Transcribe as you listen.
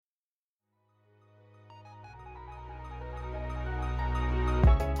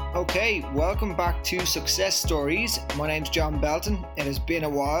Okay, welcome back to Success Stories. My name's John Belton. It has been a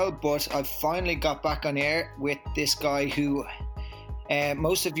while, but I've finally got back on air with this guy who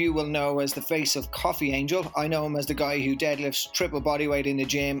most of you will know as the face of Coffeeangel. I know him as the guy who deadlifts triple bodyweight in the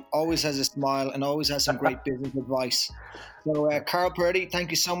gym, always has a smile, and always has some great business advice. So, Karl Purdy,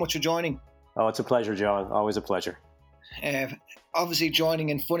 thank you so much for joining. Oh, it's a pleasure, John. Always a pleasure. Obviously joining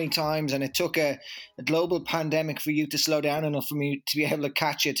in funny times, and it took a global pandemic for you to slow down enough for me to be able to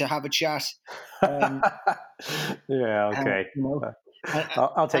catch you to have a chat. Yeah, okay.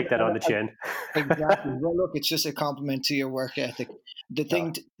 I'll take that on the chin. Exactly. Well, look, it's just a compliment to your work ethic. The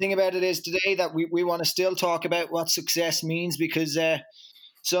thing about it is today that we want to still talk about what success means, because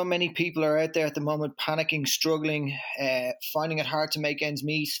so many people are out there at the moment panicking, struggling, finding it hard to make ends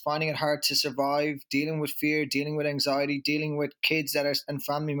meet, finding it hard to survive, dealing with fear, dealing with anxiety, dealing with kids that are and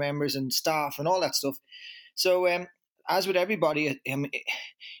family members and staff and all that stuff. So as with everybody,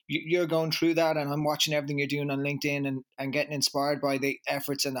 you're going through that, and I'm watching everything you're doing on LinkedIn and getting inspired by the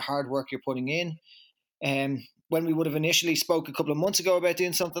efforts and the hard work you're putting in. When we would have initially spoke a couple of months ago about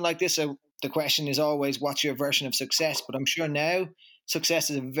doing something like this, so the question is always, what's your version of success? But I'm sure now success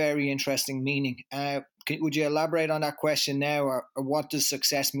is a very interesting meaning. Would you elaborate on that question now, or what does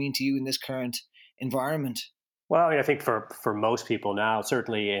success mean to you in this current environment? Well, I think for most people now,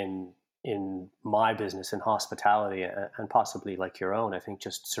 certainly in my business, in hospitality, and possibly like your own, I think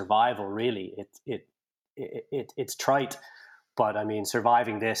just survival. Really, it's trite, but I mean,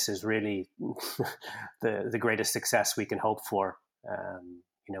 surviving this is really the greatest success we can hope for.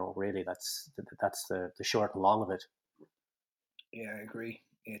 Really, that's the short and long of it. Yeah, I agree.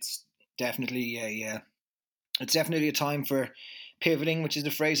 It's definitely a time for pivoting, which is the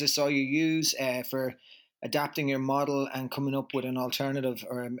phrase I saw you use, for adapting your model and coming up with an alternative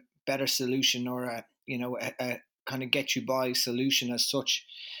or a better solution, or a kind of get you by solution as such.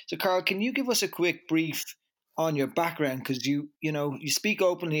 So, Karl, can you give us a quick brief on your background? Because you speak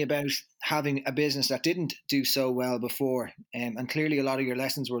openly about having a business that didn't do so well before, and clearly a lot of your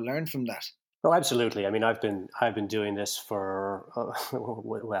lessons were learned from that. Well, absolutely. I mean, I've been doing this for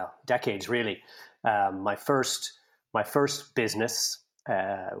decades, really. My first business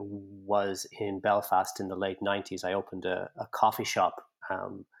was in Belfast in the late '90s. I opened a coffee shop.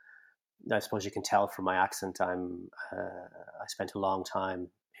 I suppose you can tell from my accent. I spent a long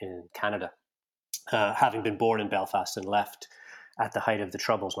time in Canada, having been born in Belfast and left at the height of the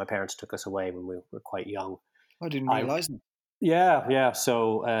Troubles. My parents took us away when we were quite young. I didn't realize that. Yeah.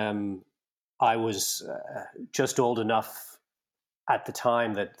 So I was just old enough at the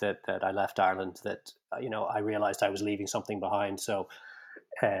time that I left Ireland that I realized I was leaving something behind. So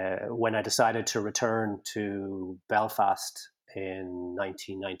when I decided to return to Belfast in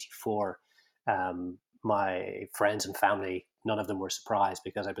 1994, my friends and family, none of them were surprised,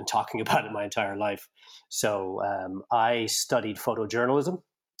 because I've been talking about it my entire life. So I studied photojournalism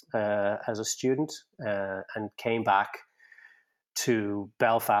as a student, and came back to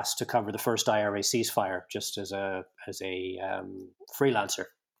Belfast to cover the first IRA ceasefire, just as a freelancer.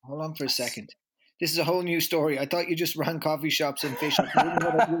 Hold on for a second. This is a whole new story. I thought you just ran coffee shops and fish shops. I didn't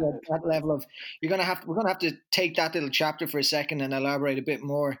know that you were at that level of. We're gonna have to take that little chapter for a second and elaborate a bit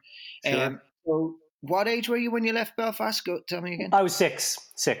more. Sure. So, what age were you when you left Belfast? Tell me again. I was six.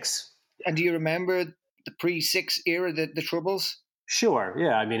 And do you remember the pre-6 era, the Troubles? Sure.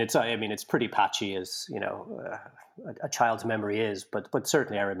 Yeah. I mean, it's pretty patchy, as a child's memory is, but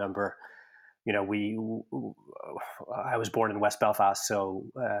certainly I remember. I was born in West Belfast, so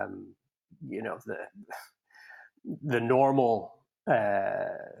the normal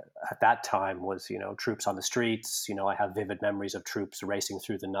at that time was troops on the streets. I have vivid memories of troops racing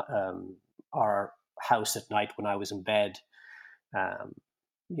through our house at night when I was in bed.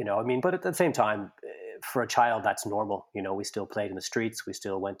 But at the same time, for a child, that's normal. We still played in the streets. We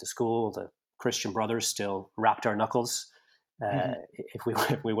still went to school. The Christian Brothers still rapped our knuckles if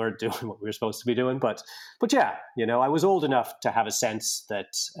we weren't doing what we were supposed to be doing. But yeah, I was old enough to have a sense that,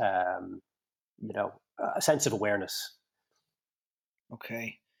 a sense of awareness.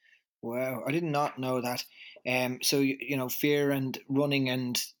 Okay. Wow. I did not know that. So, fear and running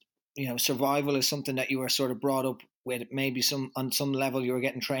and, survival is something that you were sort of brought up with. Maybe on some level you were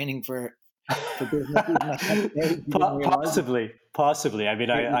getting training for business. Possibly. I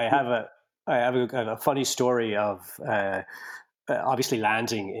mean, I have a funny story of obviously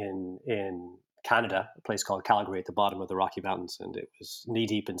landing in Canada, a place called Calgary at the bottom of the Rocky Mountains, and it was knee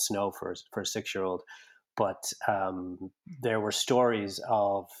deep in snow for a 6-year-old. But there were stories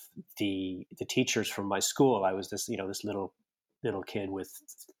of the teachers from my school. I was this little kid with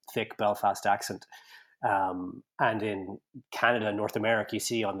thick Belfast accent, And in Canada and North America, you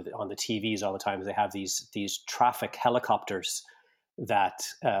see on the TVs all the time, they have these traffic helicopters that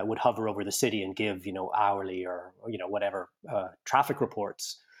would hover over the city and give, hourly or whatever traffic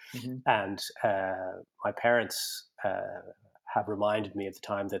reports. Mm-hmm. And my parents have reminded me at the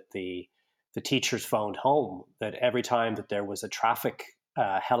time that the teachers phoned home that every time that there was a traffic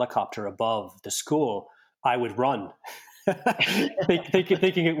helicopter above the school, I would run,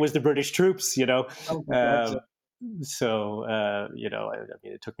 thinking it was the British troops, Oh, that's So I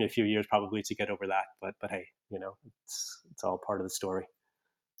mean, it took me a few years probably to get over that, but hey, it's all part of the story.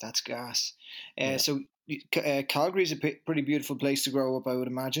 that's gas. Yeah. So Calgary is a pretty beautiful place to grow up, I would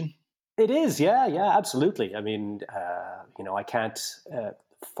imagine. It is, yeah, absolutely. I mean, I can't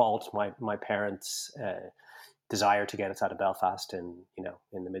fault my parents' desire to get us out of Belfast in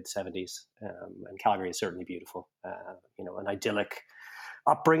the mid-70s, and Calgary is certainly beautiful. An idyllic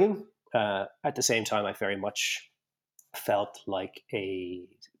upbringing. At the same time, I very much felt like a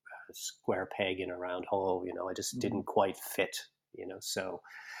square peg in a round hole. I just didn't quite fit. So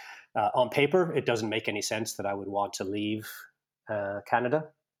on paper, it doesn't make any sense that I would want to leave Canada.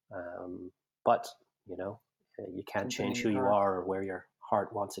 But you can't change who you are or where your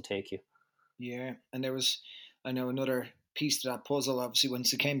heart wants to take you. Yeah, and there was, I know, another piece to that puzzle. Obviously,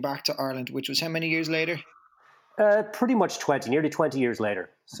 once they came back to Ireland, which was how many years later? Pretty much nearly 20 years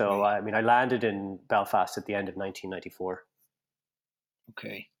later. So, Okay. I mean, I landed in Belfast at the end of 1994.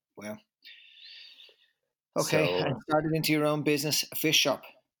 Okay, well, okay, So, and started into your own business, a fish shop.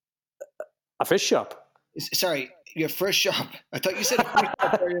 a fish shop. Sorry, your first shop. I thought you said a fish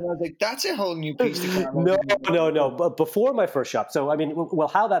shop earlier, and I was like, that's a whole new piece to Carl. No. But before my first shop. So, I mean, well,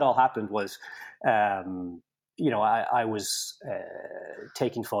 how that all happened was, I was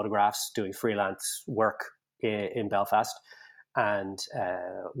taking photographs, doing freelance work in Belfast. And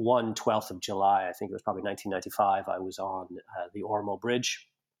one 12th of July, I think it was probably 1995, I was on the Ormeau Bridge,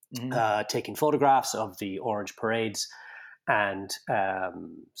 taking photographs of the Orange parades. And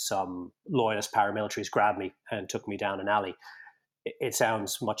some loyalist paramilitaries grabbed me and took me down an alley. It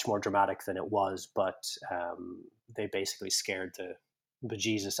sounds much more dramatic than it was, but they basically scared the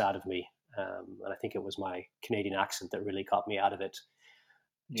bejesus out of me. And I think it was my Canadian accent that really got me out of it.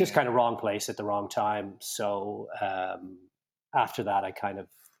 Just kind of wrong place at the wrong time. So after that, I kind of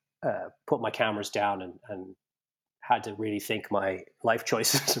put my cameras down and had to really think my life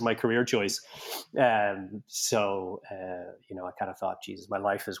choices and my career choice. So I kind of thought, Jesus, my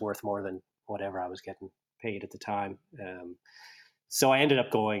life is worth more than whatever I was getting paid at the time. So I ended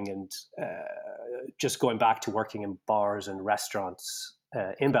up going and just going back to working in bars and restaurants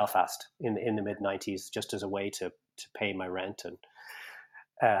in Belfast in the mid-90s, just as a way to pay my rent, and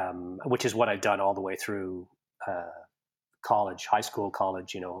which is what I'd done all the way through college, high school,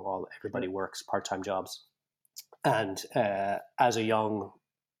 college. Everybody works part-time jobs. And as a young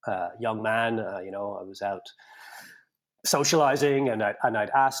man, I was out socializing, and I'd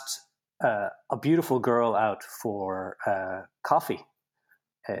asked a beautiful girl out for coffee.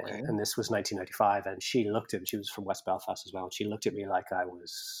 And this was 1995, and she looked at me. She was from West Belfast as well. And she looked at me like I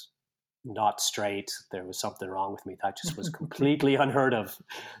was not straight. There was something wrong with me. That just was completely unheard of.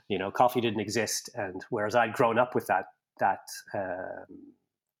 Coffee didn't exist, and whereas I'd grown up with that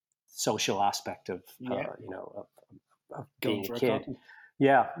social aspect of being a kid.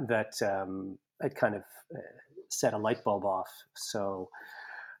 Yeah, that it kind of set a light bulb off. So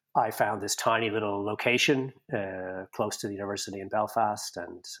I found this tiny little location close to the university in Belfast,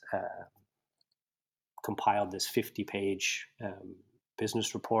 and compiled this 50-page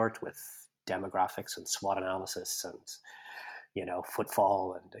business report with demographics and SWOT analysis and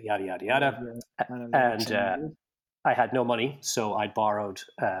footfall and yada yada yada. And I had no money, so I borrowed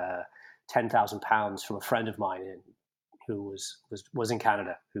 £10,000 from a friend of mine who was in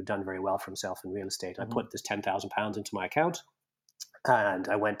Canada, who'd done very well for himself in real estate. I put this £10,000 into my account, and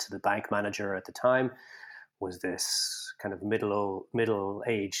I went to the bank manager at the time. Was this kind of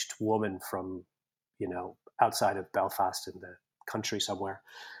middle-aged woman from outside of Belfast in the country somewhere,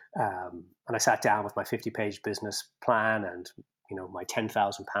 and I sat down with my 50-page business plan and my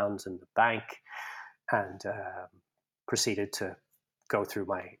 £10,000 in the bank, and proceeded to go through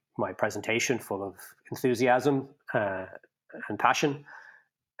my presentation full of enthusiasm and passion.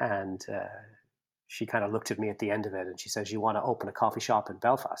 And she kind of looked at me at the end of it, and she says, "You want to open a coffee shop in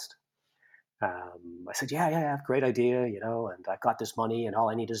Belfast?" I said, yeah, great idea, and I've got this money, and all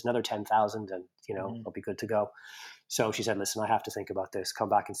I need is another 10,000, and I'll be good to go. So she said, "Listen, I have to think about this. Come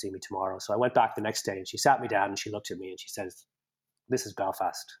back and see me tomorrow." So I went back the next day, and she sat me down, and she looked at me, and she says, "This is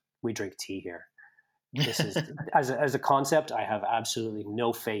Belfast. We drink tea here. This is as a concept. I have absolutely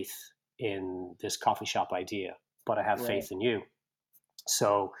no faith in this coffee shop idea, but I have Right. faith in you.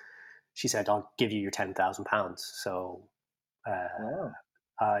 So she said, I'll give you your £10,000. So Wow.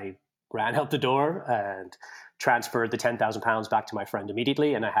 I ran out the door and transferred the £10,000 back to my friend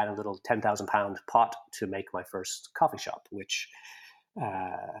immediately, and I had a little £10,000 pot to make my first coffee shop, which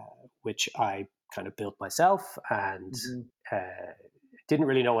I kind of built myself, and Hmm. uh, didn't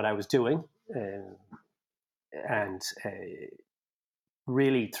really know what I was doing, and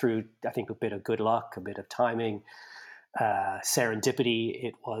really through, I think, a bit of good luck, a bit of timing, serendipity,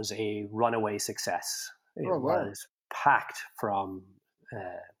 it was a runaway success. It Oh, wow. was packed from,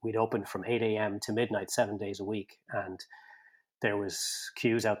 we'd opened from 8 a.m. to midnight, 7 days a week. And there was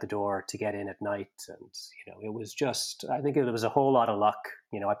queues out the door to get in at night. And, it was just, I think it was a whole lot of luck.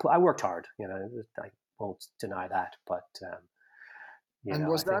 I worked hard, I won't deny that. But, And I think,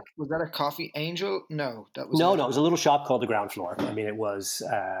 was that a Coffee Angel? No, that was no, a. it was a little shop called the Ground Floor. I mean, it was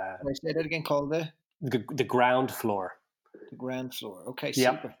Can I say that again? Called the ground floor. the Grand Floor. Okay,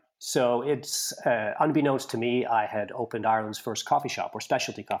 Yep. super. So it's unbeknownst to me, I had opened Ireland's first coffee shop or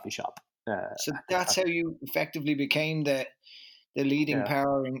specialty coffee shop So at the that's time. how you effectively became the leading Yeah.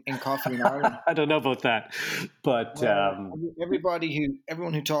 power in coffee in Ireland. I don't know about that, but Well,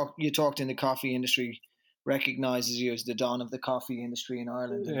 everyone who talked in the coffee industry recognizes you as the dawn of the coffee industry in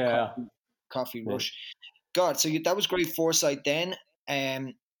Ireland and the yeah, coffee yeah. rush. God, so that was great foresight then.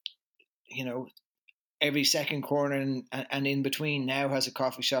 Um, you know, every second corner and in between now has a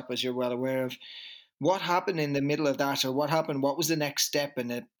coffee shop, as you're well aware of. What happened in the middle of that, or what happened? What was the next step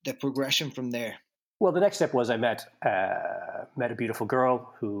and the progression from there? Well, the next step was I met a beautiful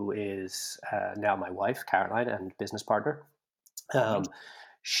girl who is now my wife, Caroline, and business partner. Right. Um,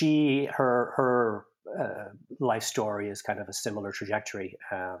 her life story is kind of a similar trajectory.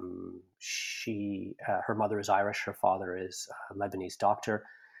 Her mother is Irish, her father is a Lebanese doctor.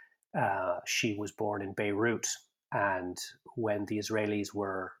 She was born in Beirut, and when the Israelis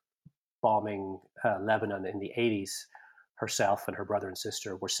were bombing Lebanon in the 80s, herself and her brother and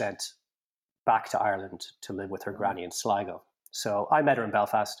sister were sent back to Ireland to live with her Wow. granny in Sligo. So I met her in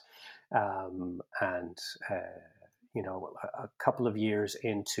Belfast, and a couple of years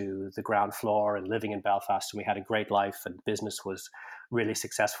into the ground floor and living in Belfast, and we had a great life, and business was really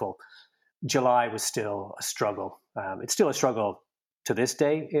successful. July was still a struggle. It's still a struggle to this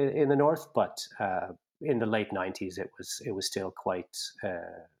day in the north, but in the late '90s, it was still quite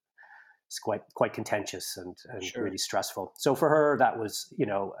contentious and Sure. really stressful. So for her, that was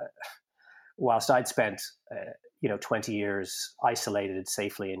whilst I'd spent 20 years isolated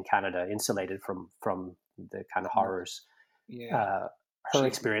safely in Canada, insulated from the kind of horrors. Yeah. Uh, her She.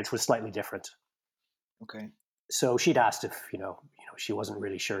 experience was slightly different. Okay. So she'd asked if she wasn't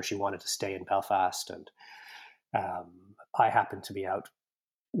really sure she wanted to stay in Belfast, and I happened to be out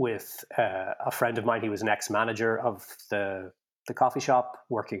with a friend of mine. He was an ex-manager of the coffee shop,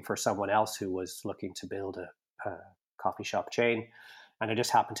 working for someone else who was looking to build a coffee shop chain. And I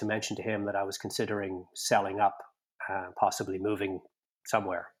just happened to mention to him that I was considering selling up, possibly moving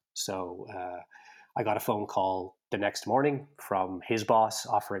somewhere. So I got a phone call the next morning from his boss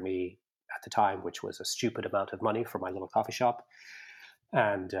offering me, at the time, which was a stupid amount of money for my little coffee shop.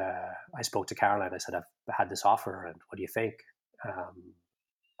 And I spoke to Caroline. I said, I've had this offer, and what do you think? Um,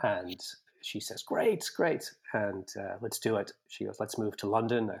 and she says, great, great. And let's do it. She goes, let's move to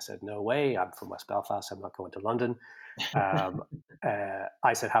London. I said, no way. I'm from West Belfast. I'm not going to London. Um,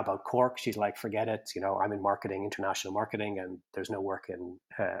 I said, how about Cork? She's like, forget it. I'm in marketing, international marketing, and there's no work in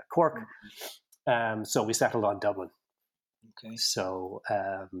Cork. So we settled on Dublin. Okay. So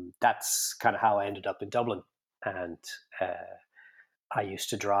that's kind of how I ended up in Dublin. And I used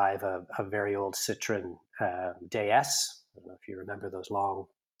to drive a very old Citroen DS. I don't know if you remember those long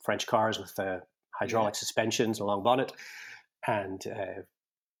French cars with the Yeah. hydraulic suspensions, a long bonnet. And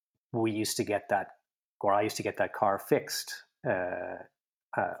we used to get that, or I used to get that car fixed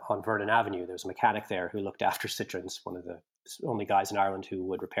on Vernon Avenue. There was a mechanic there who looked after Citroens, one of the only guys in Ireland who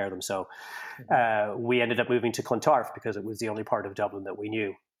would repair them. So we ended up moving to Clontarf because it was the only part of Dublin that we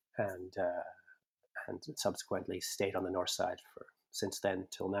knew, and subsequently stayed on the north side since then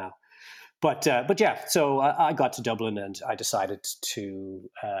till now. But yeah, so I got to Dublin and I decided to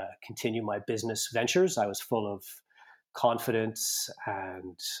continue my business ventures. I was full of confidence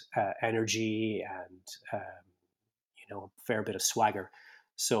and energy and a fair bit of swagger.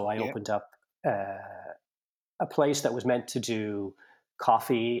 So I Yeah. opened up a place that was meant to do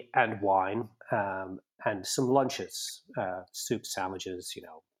coffee and wine, and some lunches, soup, sandwiches.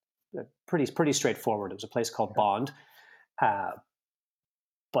 Pretty straightforward. It was a place called Bond. Uh,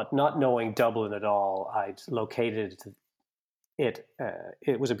 but not knowing Dublin at all, I'd located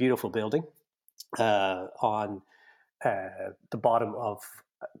it was a beautiful building on the bottom of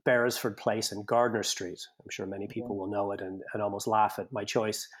Beresford Place and Gardner Street. I'm sure many people will know it and almost laugh at my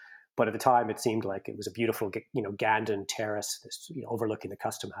choice. But at the time, it seemed like it was a beautiful, Gandon Terrace, this, overlooking the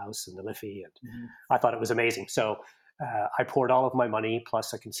Custom House and the Liffey, and I thought it was amazing. So I poured all of my money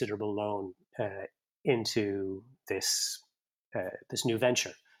plus a considerable loan into this new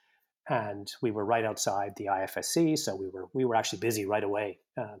venture, and we were right outside the IFSC, so we were actually busy right away.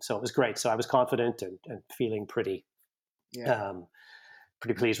 So it was great. So I was confident and feeling pretty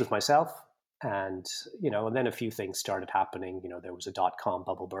pleased with myself. And, and then a few things started happening. There was a dot-com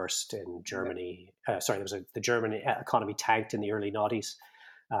bubble burst in Germany. The German economy tanked in the early noughties.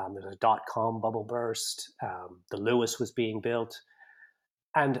 There was a dot-com bubble burst. The Lewis was being built.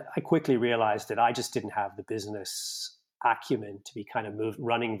 And I quickly realized that I just didn't have the business acumen to be kind of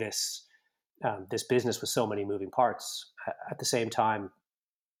running this business with so many moving parts. At the same time,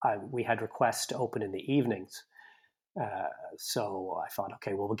 we had requests to open in the evenings. So I thought,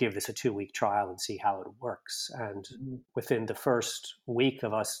 okay, well, we'll give this a 2-week trial and see how it works. And within the first week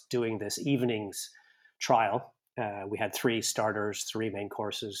of us doing this evenings trial, we had 3 starters, 3 main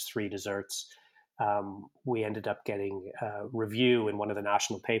courses, 3 desserts. We ended up getting a review in one of the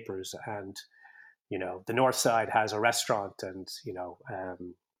national papers, and the North Side has a restaurant, and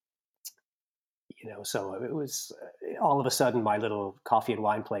so it was all of a sudden my little coffee and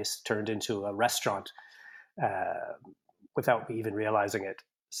wine place turned into a restaurant. Without me even realizing it.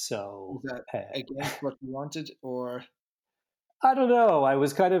 So was that against what you wanted, or I don't know. I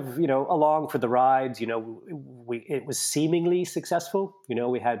was kind of along for the ride. It was seemingly successful.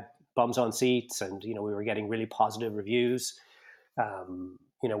 We had bums on seats, and we were getting really positive reviews.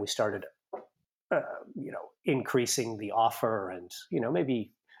 We started increasing the offer, and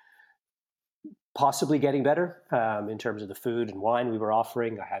maybe possibly getting better in terms of the food and wine we were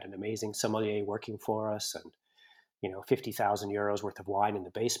offering. I had an amazing sommelier working for us, and 50,000 euros worth of wine in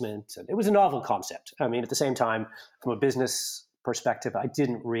the basement. And it was a novel concept. I mean, at the same time, from a business perspective, I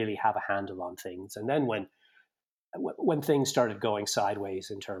didn't really have a handle on things. And then when things started going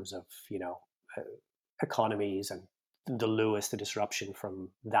sideways in terms of, economies and the Lewis, the disruption from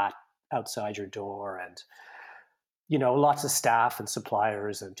that outside your door, and, lots of staff and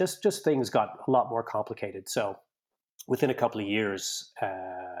suppliers, and just things got a lot more complicated. So within a couple of years,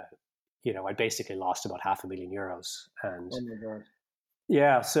 I basically lost about €500,000, and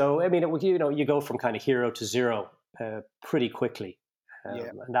yeah. So I mean, you go from kind of hero to zero pretty quickly,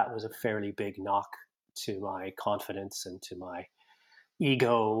 and that was a fairly big knock to my confidence and to my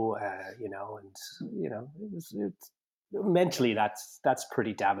ego, mentally that's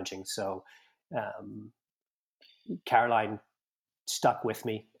pretty damaging. So Caroline stuck with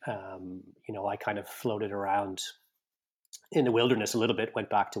me. I kind of floated around in the wilderness a little bit, went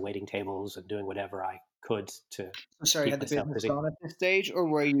back to waiting tables and doing whatever I could to sorry, keep had the myself business busy. gone at this stage, or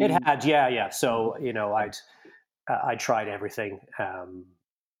were It you? had, yeah. So, I tried everything.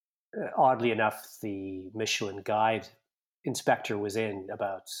 Oddly enough, the Michelin guide inspector was in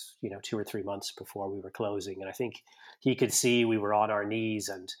about, 2 or 3 months before we were closing. And I think he could see we were on our knees,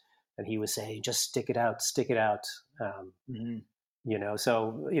 and he was saying, just stick it out, stick it out.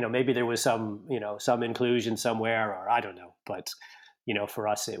 So, maybe there was some inclusion somewhere, or I don't know, but, for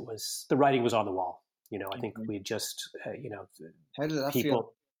us, it was, the writing was on the wall. I think we just, How did that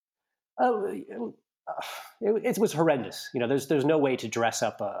people, feel? it was horrendous. There's no way to dress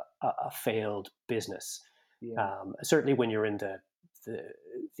up a failed business. Certainly when you're in the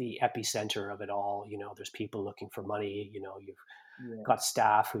epicenter of it all, there's people looking for money, you've got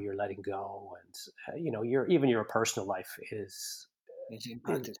staff who you're letting go, and, your personal life is It's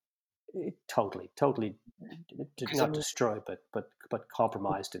impacted. totally not destroyed, but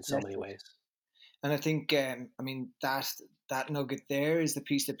compromised in so many ways. And I think, that nugget there is the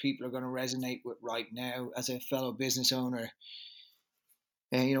piece that people are going to resonate with right now. As a fellow business owner,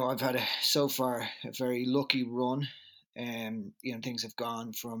 and I've had so far a very lucky run. Things have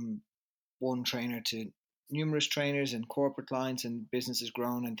gone from one trainer to numerous trainers and corporate clients, and business has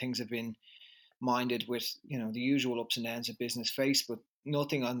grown, and things have been minded with the usual ups and downs that business face, but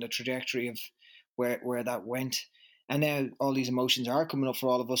nothing on the trajectory of where that went. And now all these emotions are coming up for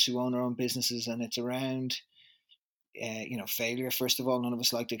all of us who own our own businesses, and it's around failure. First of all, none of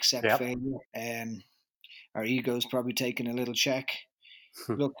us like to accept failure. Our ego's probably taking a little check.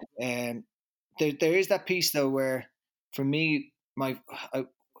 Look, there is that piece though where, for me,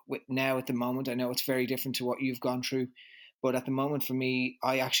 now at the moment, I know it's very different to what you've gone through, but at the moment for me,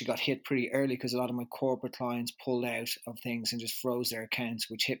 I actually got hit pretty early because a lot of my corporate clients pulled out of things and just froze their accounts,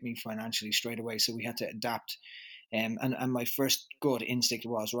 which hit me financially straight away. So we had to adapt. And my first gut instinct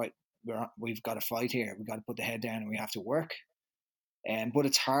was, right, we've got to fight here. We've got to put the head down and we have to work. But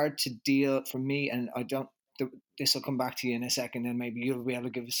it's hard to deal for me, and I don't. This will come back to you in a second, and maybe you'll be able to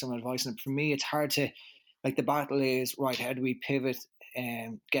give us some advice. And for me, it's hard to, like, the battle is, right, how do we pivot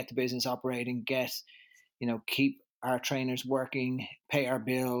and get the business operating, keep our trainers working, pay our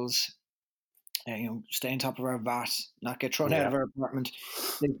bills, stay on top of our VAT, not get thrown out Yeah. of our apartment.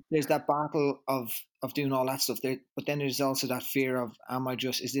 There's that battle of doing all that stuff there, but then there's also that fear of,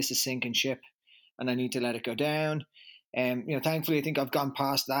 is this a sinking ship, and I need to let it go down. And thankfully, I think I've gone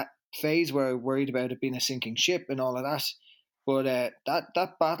past that phase where I worried about it being a sinking ship and all of that. But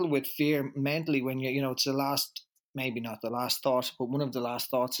that battle with fear mentally, when it's the last, maybe not the last thought, but one of the last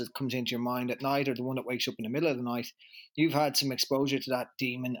thoughts that comes into your mind at night, or the one that wakes up in the middle of the night. You've had some exposure to that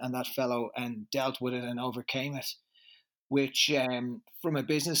demon and that fellow and dealt with it and overcame it, which, from a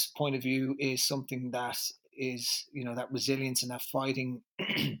business point of view, is something that is, that resilience and that fighting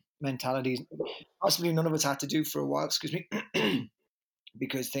mentality. Possibly none of us had to do for a while, excuse me,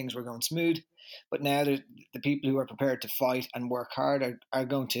 because things were going smooth. But now the people who are prepared to fight and work hard are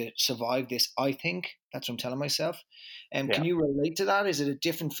going to survive this, I think. That's what I'm telling myself. Yeah. Can you relate to that? Is it a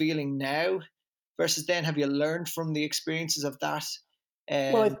different feeling now versus then? Have you learned from the experiences of that?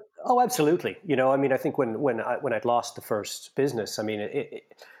 Well, absolutely. I think when I'd lost the first business,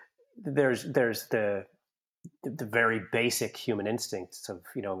 there's the very basic human instincts of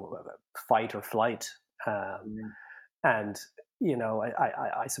fight or flight, and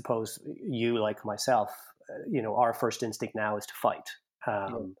I suppose you, like myself, our first instinct now is to fight,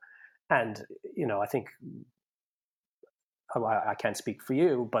 and I think I can't speak for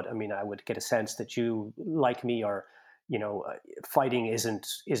you, but I would get a sense that you, like me, are fighting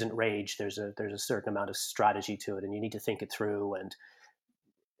isn't rage. There's a certain amount of strategy to it, and you need to think it through. And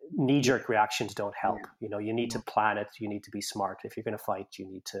knee-jerk reactions don't help. You need to plan it. You need to be smart. If you're going to fight, you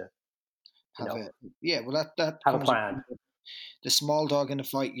need to well, that have a comes with plan. the small dog in a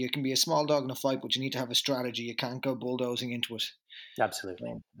fight. You can be a small dog in a fight, but you need to have a strategy. You can't go bulldozing into it. Absolutely,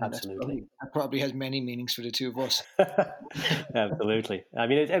 And absolutely. that probably has many meanings for the two of us. Absolutely.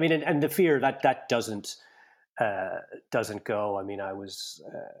 And the fear that doesn't go. I was,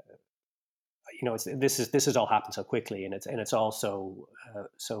 this has all happened so quickly, and it's all so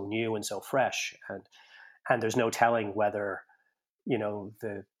new and so fresh, and there's no telling whether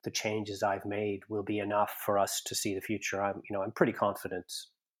the changes I've made will be enough for us to see the future. I'm pretty confident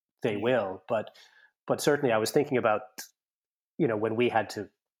they will, but certainly I was thinking about when we had to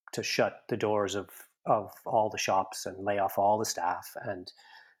shut the doors of all the shops and lay off all the staff, and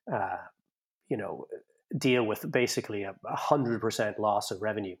uh, you know deal with basically 100% loss of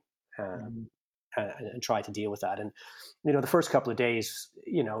revenue, Mhm. and try to deal with that. And the first couple of days,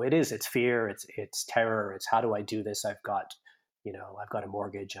 it's fear, it's terror, it's how do I do this? I've got a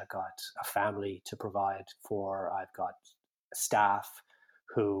mortgage, I've got a family to provide for, I've got staff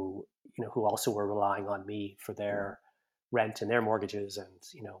who who also were relying on me for their rent and their mortgages, and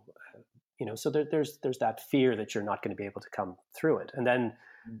so there's that fear that you're not going to be able to come through it. And then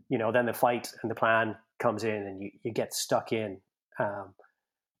then the fight and the plan comes in, and you get stuck in.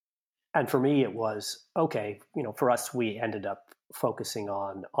 And for me, it was okay. For us, we ended up focusing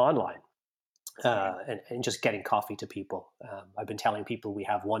on online, and just getting coffee to people. I've been telling people we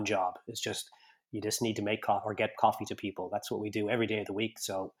have one job. It's just you just need to make coffee or get coffee to people. That's what we do every day of the week.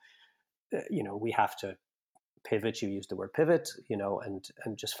 So we have to pivot. You use the word pivot,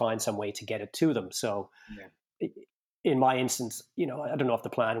 and just find some way to get it to them. So in my instance, I don't know if the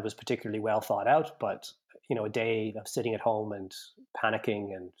plan was particularly well thought out, but a day of sitting at home and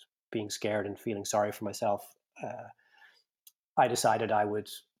panicking and being scared and feeling sorry for myself, I decided I would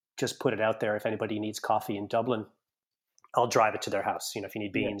just put it out there. If anybody needs coffee in Dublin, I'll drive it to their house. If you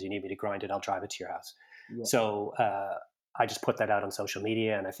need beans, you need me to grind it, I'll drive it to your house. So I just put that out on social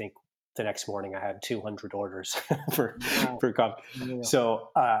media, and I think the next morning I had 200 orders for coffee. So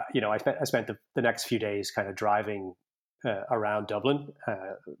I spent the next few days kind of driving around Dublin,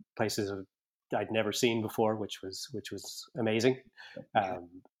 places I'd never seen before, which was amazing,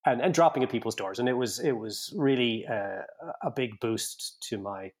 and dropping at people's doors, and it was really a big boost to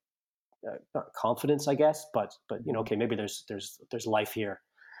my not confidence, I guess, but okay, maybe there's life here.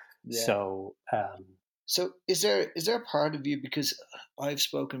 So So is there a part of you, because I've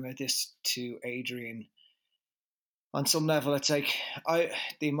spoken about this to Adrian, on some level, it's like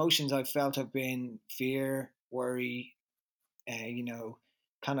the emotions I've felt have been fear, worry,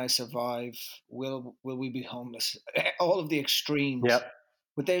 can I survive? Will we be homeless? All of the extremes. Yep.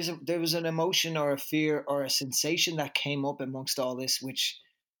 But there was an emotion or a fear or a sensation that came up amongst all this, which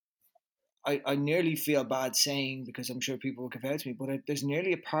I nearly feel bad saying, because I'm sure people will give out to me, but there's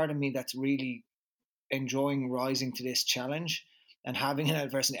nearly a part of me that's really enjoying rising to this challenge and having an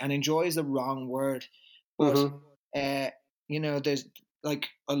adversity. And enjoy is the wrong word, but Mm-hmm. uh, there's like,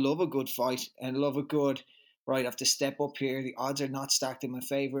 I love a good fight and I love a good, right, I have to step up here. The odds are not stacked in my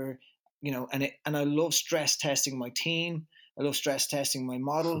favor, and I love stress testing my team. I love stress testing my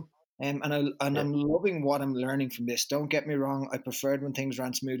model. Yeah. I'm loving what I'm learning from this. Don't get me wrong. I preferred when things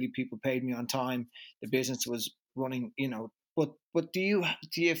ran smoothly. People paid me on time. The business was running, But do you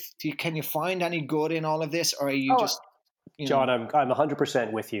can you find any good in all of this, or are you Oh, just, John, I'm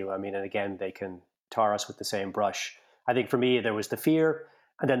 100% with you. I mean, and again, they can tar us with the same brush. I think for me, there was the fear,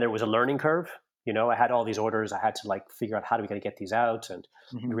 and then there was a learning curve. I had all these orders. I had to like figure out how do we going to get these out, and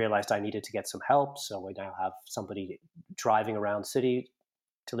I Mhm. realized I needed to get some help. So I now have somebody driving around the city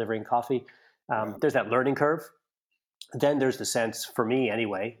delivering coffee. Wow. There's that learning curve. Then there's the sense for me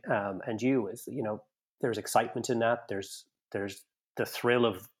anyway, and you is there's excitement in that. There's the thrill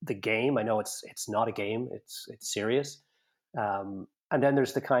of the game. I know it's not a game. It's serious. And then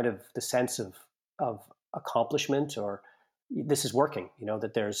there's the kind of the sense of accomplishment, or this is working.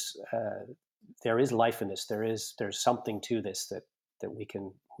 That there is life in this. There's something to this that we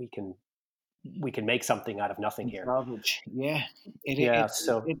can make something out of nothing here. Salvage. Yeah, Yeah.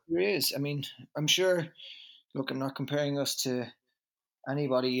 So it is. I mean, I'm sure. Look, I'm not comparing us to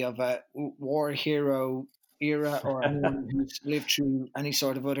anybody of a war hero era or anyone who's lived through any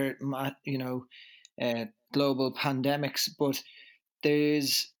sort of other, global pandemics, but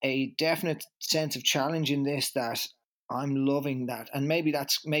there's a definite sense of challenge in this that I'm loving that, and maybe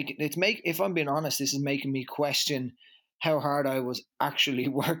that's making it's make. If I'm being honest, this is making me question how hard I was actually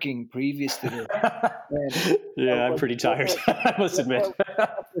working previous to this. yeah, I'm When, pretty tired. I must admit. well,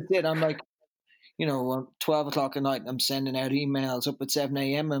 that's it. I'm like, 12 o'clock at night, I'm sending out emails up at 7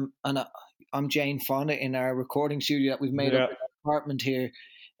 a.m. I'm Jane Fonda in our recording studio that we've made up Yeah. in our apartment here.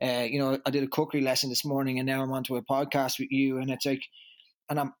 I did a cookery lesson this morning, and now I'm onto a podcast with you, and it's like,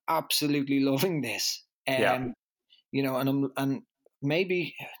 and I'm absolutely loving this. Yeah. And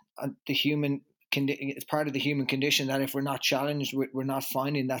maybe the human it's part of the human condition that if we're not challenged, we're not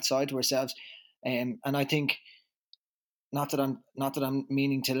finding that side to ourselves. And I think, not that I'm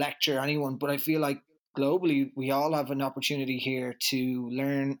meaning to lecture anyone, but I feel like globally we all have an opportunity here to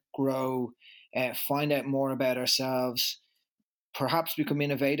learn, grow, find out more about ourselves, perhaps become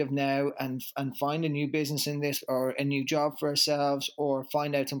innovative now, and find a new business in this, or a new job for ourselves, or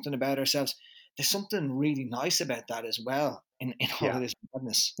find out something about ourselves. There's something really nice about that as well in all of Yeah. this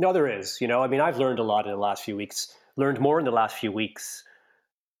madness. No, there is. I mean, I've learned a lot in the last few weeks. Learned more in the last few weeks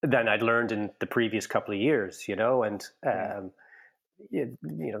than I'd learned in the previous couple of years. And Yeah.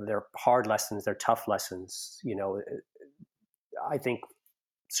 they're hard lessons. They're tough lessons. I think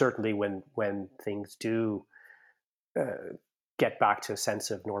certainly when things do get back to a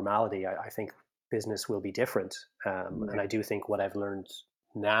sense of normality, I think business will be different. Yeah. And I do think what I've learned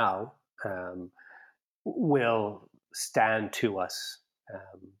now will stand to us.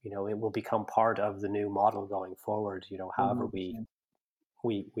 It will become part of the new model going forward. However we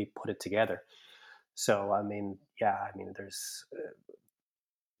 100%. we put it together. So I mean, yeah, I mean, there's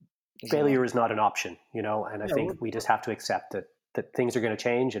There's a lot. failure is not an option. And I think No. we just have to accept that things are going to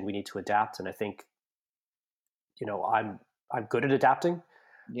change and we need to adapt. And I think I'm good at adapting.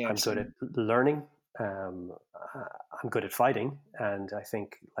 Yeah. I'm good at learning. Um, I'm good at fighting, and I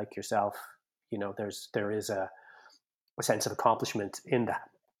think, like yourself, there is a sense of accomplishment in that.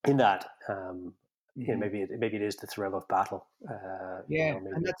 In that, Mm-hmm. maybe it is the thrill of battle. Yeah, and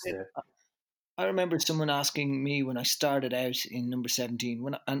Maybe that's it's it. the I remember someone asking me when I started out in number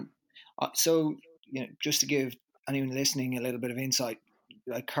 17, so, just to give anyone listening a little bit of insight,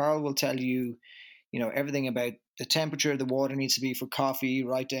 like Carl will tell you, everything about the temperature the water needs to be for coffee,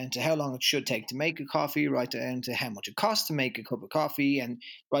 right down to how long it should take to make a coffee, right down to how much it costs to make a cup of coffee, and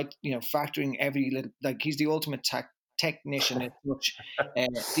right, factoring every little, like, he's the ultimate technician at such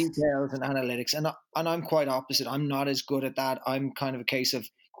details and analytics, and I'm quite opposite. I'm not as good at that. I'm kind of a case of,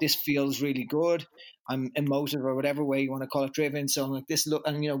 this feels really good. I'm emotive, or whatever way you want to call it, driven. So I'm like, this look,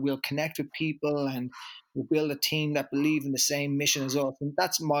 and we'll connect with people, and we'll build a team that believe in the same mission as us. And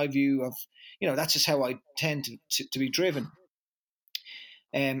that's my view of, that's just how I tend to be driven.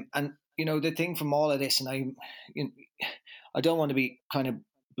 And the thing from all of this, and you know, I don't want to be kind of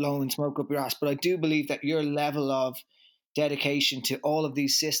blowing smoke up your ass, but I do believe that your level of dedication to all of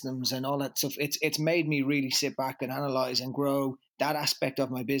these systems and all that stuff, it's made me really sit back and analyze and grow that aspect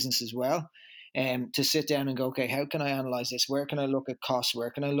of my business as well. To sit down and go, okay, how can I analyze this? Where can I look at costs? Where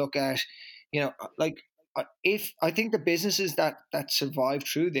can I look at, like, if I think the businesses that survive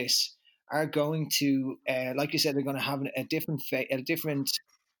through this are going to, like you said, they're going to have a different.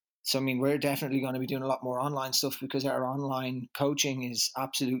 So I mean, we're definitely going to be doing a lot more online stuff because our online coaching is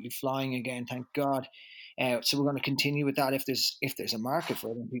absolutely flying again. Thank God. So we're going to continue with that if there's a market for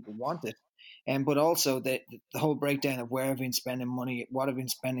it and people want it. But also the whole breakdown of where I've been spending money, what I've been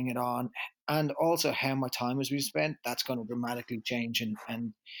spending it on, and also how my time has been spent. That's going to dramatically change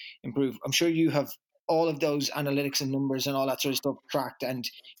and improve. I'm sure you have all of those analytics and numbers and all that sort of stuff tracked, and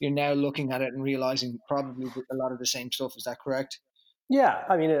you're now looking at it and realizing probably a lot of the same stuff. Is that correct? Yeah,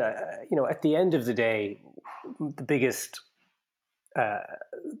 I mean, at the end of the day, the biggest uh,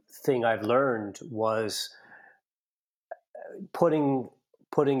 thing I've learned was putting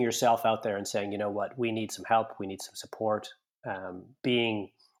putting yourself out there and saying, you know what, we need some help, we need some support, being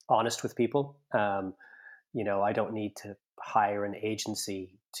honest with people. I don't need to hire an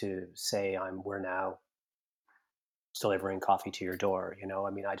agency to say we're now delivering coffee to your door.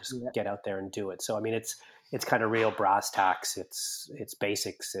 I mean, I just Yeah. get out there and do it. So I mean, it's kind of real brass tacks. It's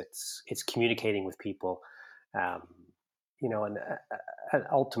basics. It's communicating with people. Um, and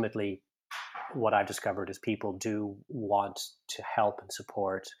ultimately, what I've discovered is people do want to help and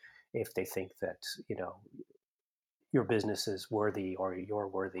support if they think that your business is worthy or you're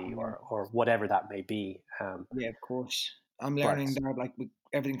worthy Yeah. or whatever that may be. Yeah, of course. I'm But learning that, like with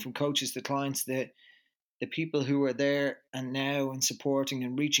everything from coaches to clients, the people who are there and now and supporting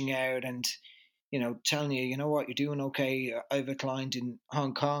and reaching out and telling you, you know what, you're doing okay. I have a client in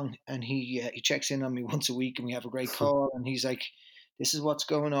Hong Kong, and he checks in on me once a week, and we have a great call. And he's like, "This is what's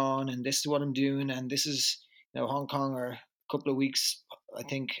going on, and this is what I'm doing, and this is Hong Kong are a couple of weeks, I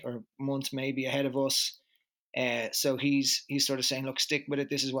think, or months maybe ahead of us." So he's sort of saying, "Look, stick with it.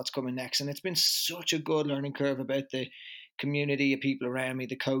 This is what's coming next." And it's been such a good learning curve about the community of people around me,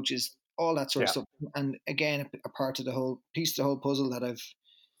 the coaches, all that sort of yeah, stuff. And again, a part of the whole piece, the whole puzzle that I've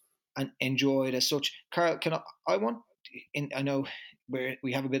enjoyed as such. Karl, can I want? I know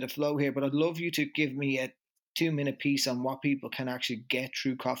we have a bit of flow here, but I'd love you to give me a 2 minute piece on what people can actually get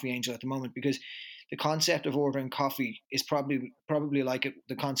through Coffeeangel at the moment, because the concept of ordering coffee is probably like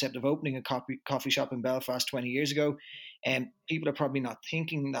the concept of opening a coffee shop in Belfast 20 years ago, and people are probably not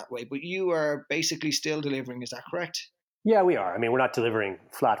thinking that way. But you are basically still delivering. Is that correct? yeah, we are. I mean, we're not delivering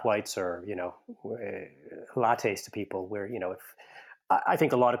flat whites or lattes to people. If I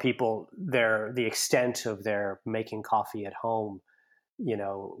think a lot of people, the extent of their making coffee at home, you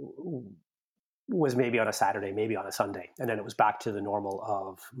know, was maybe on a Saturday, maybe on a Sunday, and then it was back to the normal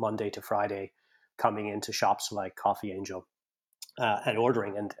of Monday to Friday, coming into shops like Coffeeangel and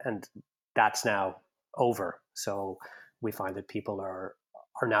ordering, and that's now over. So we find that people are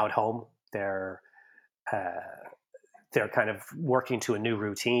now at home. Uh, they're kind of working to a new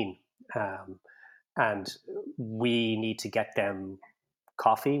routine, um, and we need to get them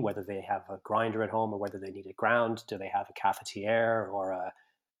coffee, whether they have a grinder at home or whether they need it ground. Do they have a cafetiere or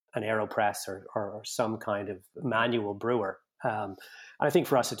an AeroPress or some kind of manual brewer? And I think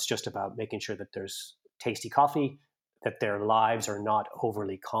for us, it's just about making sure that there's tasty coffee, that their lives are not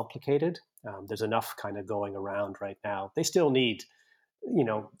overly complicated. There's enough kind of going around right now. They still need,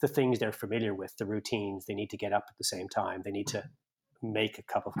 the things they're familiar with, the routines. They need to get up at the same time. They need to make a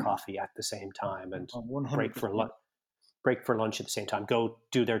cup of coffee at the same time and One hundred break for percent. lunch break for lunch at the same time, go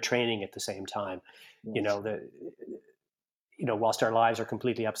do their training at the same time. you Yes. know the whilst our lives are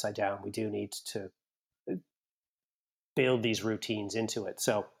completely upside down, we do need to build these routines into it.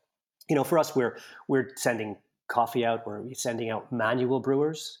 So for us, we're sending coffee out, we're sending out manual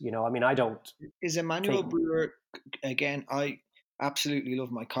brewers. I mean, I don't Is a manual think brewer, again, I absolutely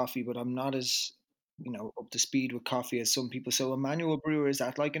love my coffee, but I'm not as up to speed with coffee as some people. So a manual brewer, is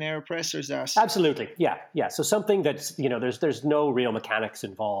that like an AeroPress, or is that? Absolutely, yeah. So something that's there's no real mechanics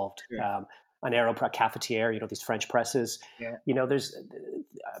involved. Sure. An aeropress cafetiere, these French presses. Yeah. There's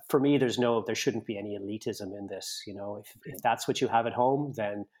for me, there shouldn't be any elitism in this. If that's what you have at home,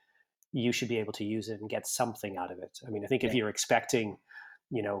 then you should be able to use it and get something out of it. I mean, I think if Yeah. you're expecting,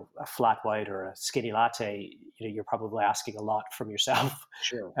 a flat white or a skinny latte, you're probably asking a lot from yourself.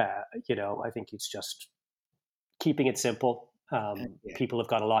 Sure. I think it's just keeping it simple. Yeah. People have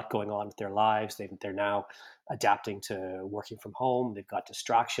got a lot going on with their lives. They're now adapting to working from home. They've got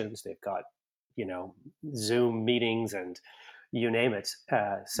distractions. They've got, Zoom meetings and you name it.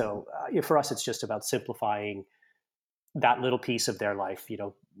 For us, it's just about simplifying that little piece of their life.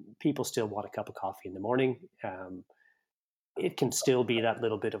 People still want a cup of coffee in the morning. It can still be that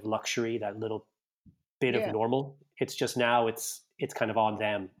little bit of luxury, that little bit of Yeah. normal. It's just now it's kind of on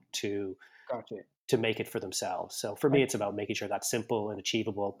them Gotcha. to make it for themselves. So for me, I, it's about making sure that's simple and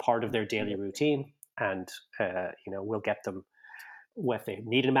achievable, part of their daily routine, and we'll get them if they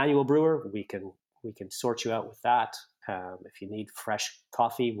need a manual brewer, we can sort you out with that. If you need fresh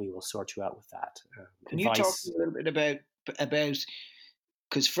coffee, we will sort you out with that. Can you talk a Advice. little bit about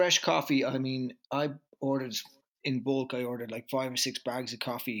because fresh coffee? I mean, I ordered in bulk. I ordered like 5 or 6 bags of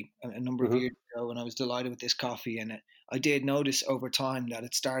coffee a number of Hmm. years ago, and I was delighted with this coffee. And I did notice over time that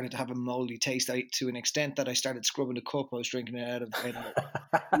it started to have a moldy taste. To an extent that I started scrubbing the cup I was drinking it out of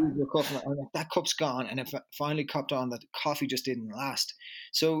usual cup, and I'm like, that cup's gone. And it finally copped on that the coffee just didn't last.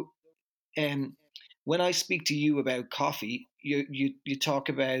 So, um, when I speak to you about coffee, you talk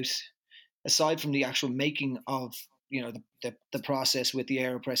about, aside from the actual making of, the process with the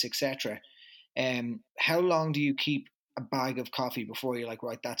aeropress, etc. How long do you keep a bag of coffee before you're like,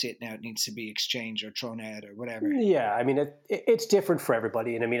 right, that's it now, it needs to be exchanged or thrown out or whatever? Yeah, I mean it's different for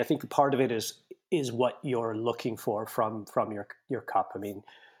everybody, and I mean I think part of it is what you're looking for from your cup. I mean,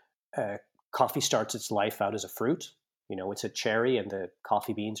 uh, coffee starts its life out as a fruit. It's a cherry, and the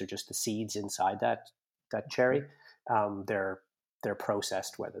coffee beans are just the seeds inside that cherry. They're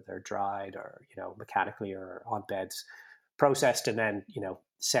processed, whether they're dried or mechanically or on beds, processed and then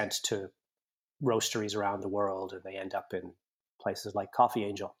sent to roasteries around the world, and they end up in places like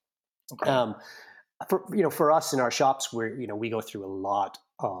Coffeeangel. Okay. Um, for us in our shops, we go through a lot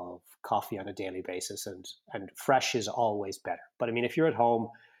of coffee on a daily basis, and fresh is always better. But I mean, if you're at home,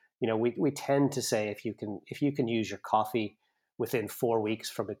 we tend to say if you can use your coffee within 4 weeks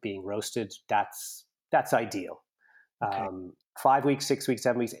from it being roasted, that's ideal. Okay. 5 weeks, 6 weeks,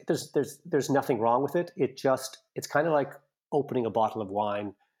 7 weeks, there's nothing wrong with it. It's kind of like opening a bottle of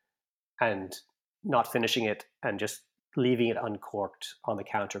wine and not finishing it and just leaving it uncorked on the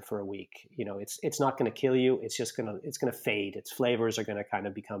counter for a week. It's not going to kill you. It's going to fade. Its flavors are going to kind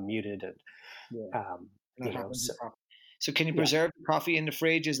of become muted, and Yeah. um, That happens so with coffee. So can you yeah. preserve the coffee in the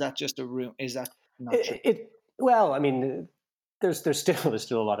fridge? Is that just a room? Is that not true? Well, I mean, there's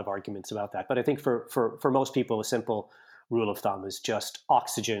still a lot of arguments about that, but I think for most people, a simple rule of thumb is just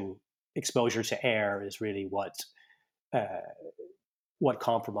oxygen exposure to air is really uh, what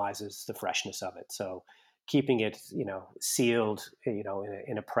compromises the freshness of it. So keeping it, sealed,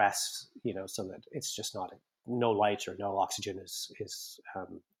 in a press, so that it's just not no light or no oxygen is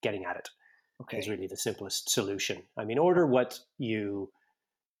getting at it, is Okay. really the simplest solution. I mean, order what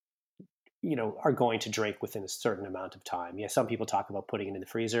are going to drink within a certain amount of time. Yeah, some people talk about putting it in the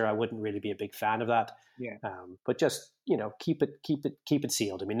freezer. I wouldn't really be a big fan of that. Yeah. But just keep it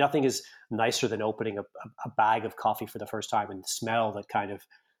sealed. I mean, nothing is nicer than opening a bag of coffee for the first time, and the smell that kind of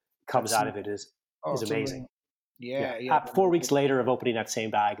comes That's out of it oh, is it's amazing. unreal. Yeah, Yeah. Yeah. 4 weeks later of opening that same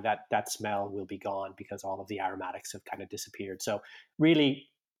bag, that smell will be gone because all of the aromatics have kind of disappeared. So really,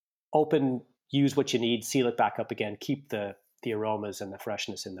 open, use what you need, seal it back up again, keep the aromas and the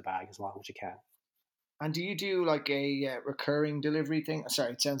freshness in the bag as long as you can. And do you do like a recurring delivery thing?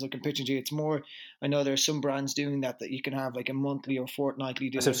 Sorry, it sounds like I'm pitching to you. It's more, I know there's some brands doing that you can have like a monthly or fortnightly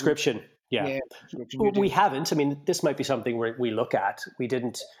A delivery. subscription, yeah. Yeah, subscription. You We do. haven't. I mean, this might be something we look at. We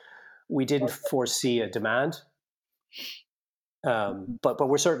didn't foresee a demand, but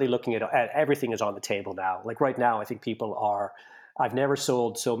we're certainly looking at everything is on the table now. Like right now, I think people are. I've never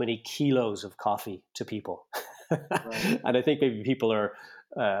sold so many kilos of coffee to people, Right. and I think maybe people are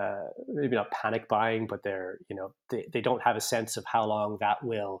maybe not panic buying, but they don't have a sense of how long that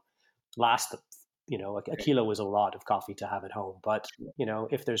will last them. A Okay. kilo is a lot of coffee to have at home, but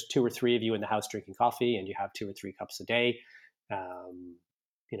if there's two or three of you in the house drinking coffee and you have 2 or 3 cups a day, um,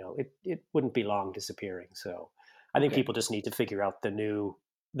 it wouldn't be long disappearing. So I think Okay. people just need to figure out the new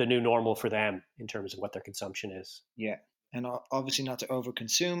normal for them in terms of what their consumption is. Yeah. And obviously not to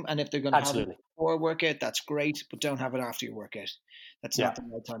overconsume. And if they're going to have it Absolutely. before a workout, that's great, but don't have it after your workout. That's not Yeah,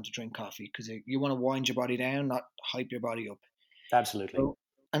 the right time to drink coffee because you want to wind your body down, not hype your body up. absolutely. So,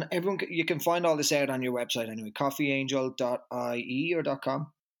 and everyone, you can find all this out on your website anyway, coffeeangel.ie or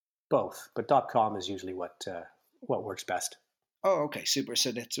 .com. Both, but .com is usually what works best. Oh, okay, super.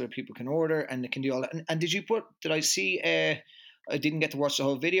 So that's where people can order and they can do all that. And did I see, I didn't get to watch the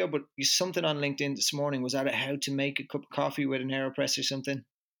whole video, but you something on LinkedIn this morning. Was that how to make a cup of coffee with an AeroPress or something?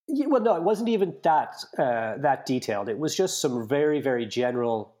 Yeah, well, no, it wasn't even that detailed. It was just some very, very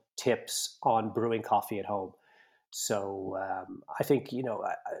general tips on brewing coffee at home. So I think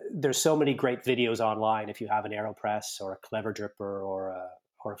there's so many great videos online if you have an Aeropress or a Clever Dripper or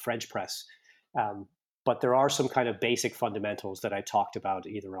a French press. Um, but there are some kind of basic fundamentals that I talked about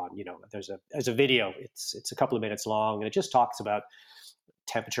either on there's a video. It's a couple of minutes long, and it just talks about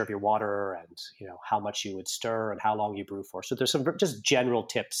temperature of your water and how much you would stir and how long you brew for. So there's some just general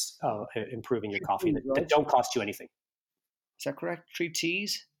tips of improving your Three coffee T's, that right? don't cost you anything. Is that correct? 3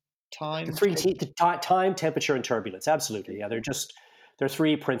 T's? Time. Time, temperature, and turbulence. Absolutely, yeah. They're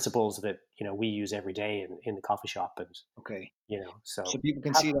three principles that we use every day in the coffee shop, and Okay. So so people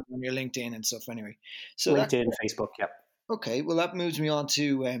can see that on your LinkedIn and stuff anyway. So that LinkedIn, Facebook, yep. okay. Well, that moves me on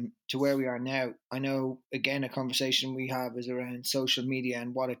to where we are now. I know again a conversation we have is around social media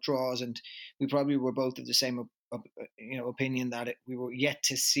and what it draws, and we probably were both of the same opinion that we were yet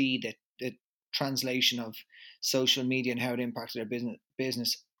to see the translation of social media and how it impacted our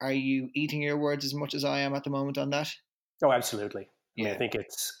business. Are you eating your words as much as I am at the moment on that? Oh, absolutely. I mean, I Yeah. think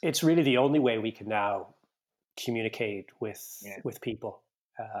it's really the only way we can now communicate Yeah. with people.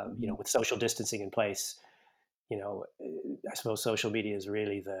 Mhm. With social distancing in place, I suppose social media is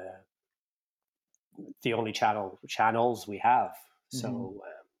really the only channels we have. Mhm. So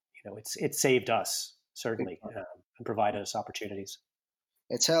it's saved us Big certainly, time. and provided us opportunities.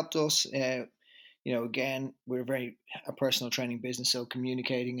 It's helped us. Again, we're very a personal training business, so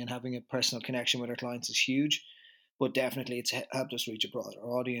communicating and having a personal connection with our clients is huge. But definitely, it's helped us reach a broader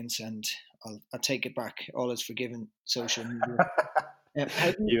audience. And I'll take it back. All is forgiven. Social media. How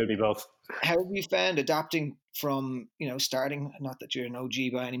do you, You and me both. how have you found adapting from starting? Not that you're an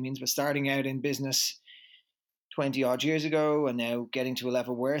OG by any means, but starting out in business 20 odd years ago, and now getting to a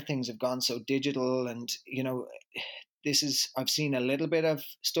level where things have gone so digital, and this is I've seen a little bit of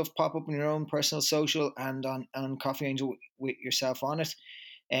stuff pop up in your own personal social and on Coffee Angel with yourself on it.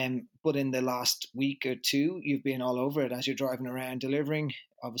 But in the last week or two, you've been all over it as you're driving around delivering,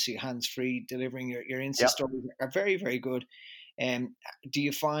 obviously hands free, delivering your Insta Yep. stories are very, very good. Do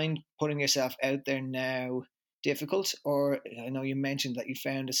you find putting yourself out there now difficult? Or I know you mentioned that you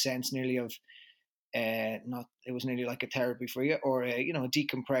found a sense nearly of not it was nearly like a therapy for you, or a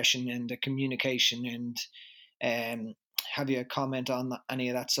decompression and a communication. And have you a comment on any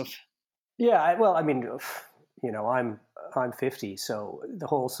of that stuff? Yeah. Well, I mean, I'm 50, so the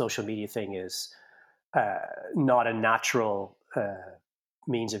whole social media thing is uh, not a natural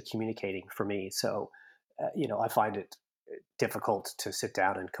means of communicating for me. So, I find it difficult to sit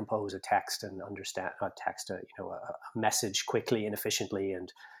down and compose a text and understand not text a message quickly and efficiently,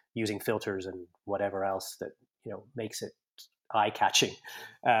 and using filters and whatever else that makes it eye catching.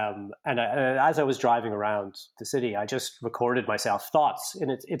 And as I was driving around the city, I just recorded myself thoughts,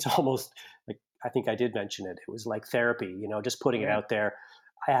 and it's almost like, I think I did mention it. It was like therapy, just putting it Yeah. out there.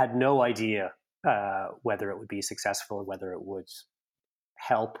 I had no idea whether it would be successful, whether it would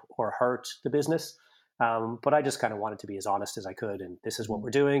help or hurt the business. But I just kind of wanted to be as honest as I could. And this is what Mhm. we're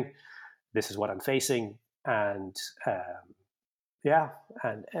doing. This is what I'm facing. And yeah, Yeah.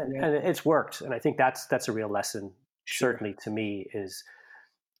 and it's worked. And I think that's a real lesson, Sure. certainly to me, is,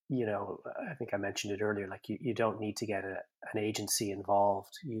 I think I mentioned it earlier, like you don't need to get an agency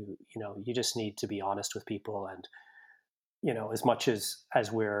involved. You just need to be honest with people. And, as much as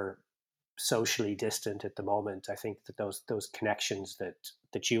we're socially distant at the moment, I think that those connections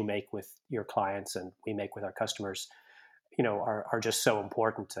that you make with your clients and we make with our customers, are just so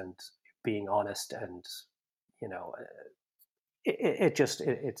important. And being honest, and you know, it just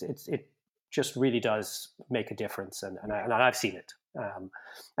really does make a difference. And I've seen it, and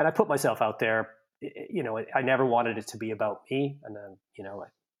I put myself out there. I never wanted it to be about me, and then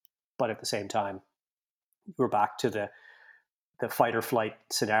but at the same time, we're back to the fight or flight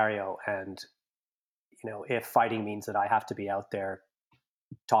scenario. And if fighting means that I have to be out there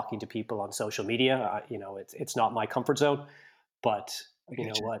talking to people on social media, it's not my comfort zone. But I you get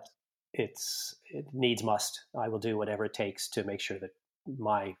know you. what? It needs must. I will do whatever it takes to make sure that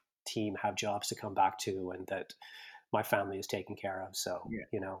my team have jobs to come back to, and that my family is taken care of. So Yeah.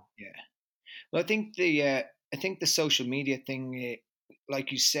 Yeah. Well, I think the social media thing,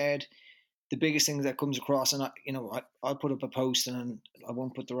 like you said, the biggest thing that comes across, and I'll put up a post and I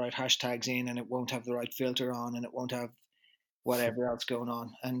won't put the right hashtags in, and it won't have the right filter on, and it won't have whatever else going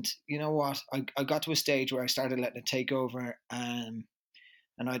on. And you know what? I got to a stage where I started letting it take over, and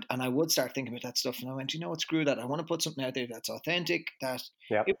I would start thinking about that stuff. And I went, what? Screw that. I want to put something out there that's authentic. That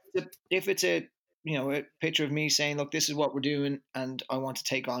yep, if it's a a picture of me saying, look, this is what we're doing, and I want to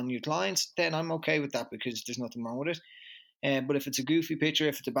take on new clients, then I'm okay with that because there's nothing wrong with it. But if it's a goofy picture,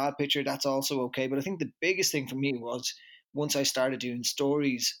 if it's a bad picture, that's also okay. But I think the biggest thing for me was once I started doing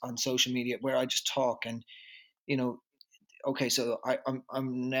stories on social media where I just talk and you know okay, so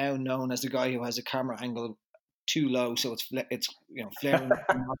I'm now known as the guy who has a camera angle too low, so it's flaring up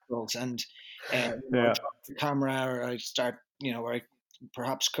the nostrils, and I yeah, drop the camera, or I start or I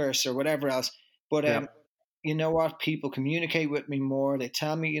perhaps curse or whatever else. But yeah, you know what? People communicate with me more. They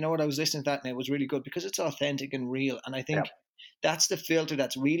tell me, I was listening to that and it was really good because it's authentic and real. And I yeah, think that's the filter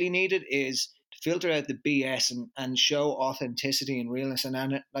that's really needed is to filter out the BS and show authenticity and realness.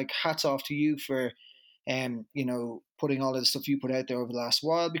 And like, hats off to you for putting all of the stuff you put out there over the last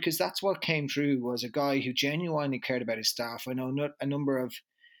while, because that's what came through, was a guy who genuinely cared about his staff. I know a number of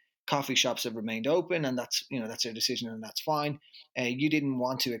coffee shops have remained open, and that's their decision, and that's fine. You didn't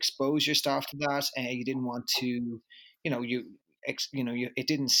want to expose your staff to that. You didn't want to, it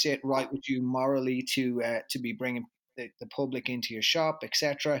didn't sit right with you morally to be bringing the public into your shop,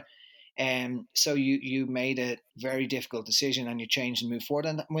 etc. So you made a very difficult decision, and you changed and moved forward.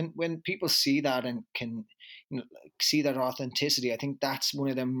 And when people see that and can see that authenticity, I think that's one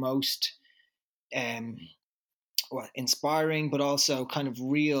of the most um, inspiring, but also kind of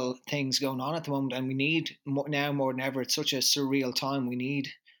real things going on at the moment. And we need now more than ever. It's such a surreal time. We need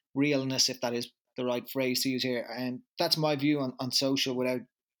realness, if that is the right phrase to use here. And that's my view on social, without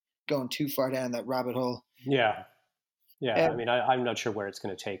going too far down that rabbit hole. Yeah. Yeah. I Um, mean, I'm not sure where it's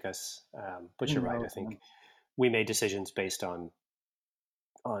going to take us, but you're right. no, I think we made decisions based on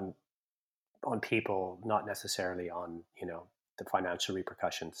people, not necessarily on the financial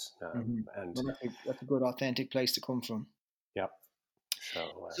repercussions. And Well, that's a good authentic place to come from. yeah,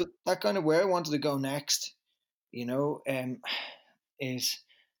 so So that kind of where I wanted to go next, is,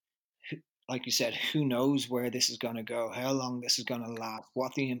 like you said, who knows where this is going to go, how long this is going to last,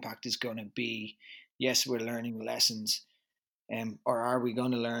 what the impact is going to be. Yes, we're learning lessons, or are we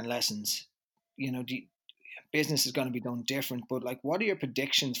going to learn lessons? Business is going to be done different, but like, what are your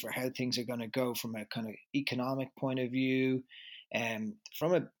predictions for how things are going to go from a kind of economic point of view,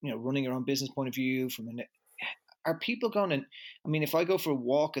 from a running your own business point of view, are people going to? I mean, if I go for a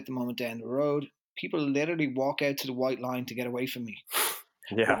walk at the moment down the road, people literally walk out to the white line to get away from me.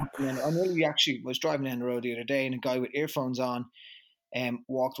 yeah, And I nearly actually was driving down the road the other day, and a guy with earphones on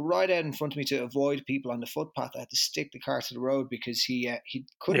walked right out in front of me to avoid people on the footpath. I had to stick the car to the road because he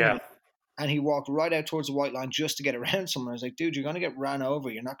couldn't yeah, get, and he walked right out towards the white line just to get around someone. I was like, dude, you're going to get ran over.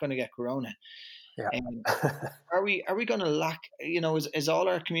 You're not going to get corona. yeah. And are we going to lack? Is all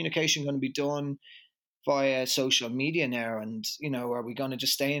our communication going to be done via social media now? And are we going to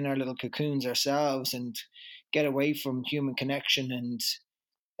just stay in our little cocoons ourselves and get away from human connection?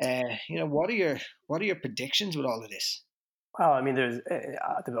 And what are your predictions with all of this? Well, I mean,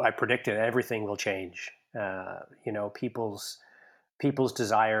 I predicted everything will change. People's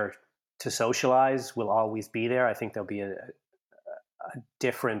desire to socialize will always be there. I think there'll be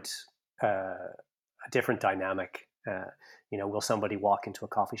different a different dynamic. Will somebody walk into a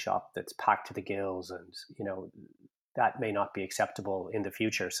coffee shop that's packed to the gills, and that may not be acceptable in the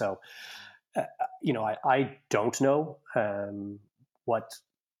future. So, I don't know what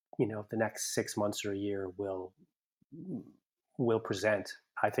the next 6 months or a year will present.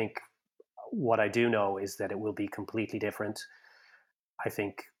 I think what I do know is that it will be completely different. I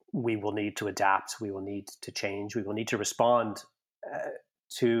think we will need to adapt. We will need to change. We will need to respond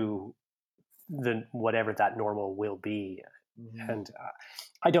to the whatever that normal will be. Mm-hmm. And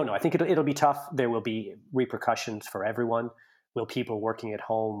I don't know. I think it'll be tough. There will be repercussions for everyone. Will people working at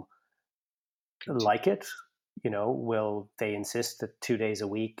home like it? Will they insist that 2 days a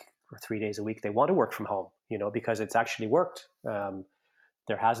week or 3 days a week they want to work from home? Because it's actually worked.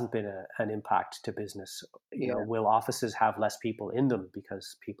 There hasn't been an impact to business. Yeah, Will offices have less people in them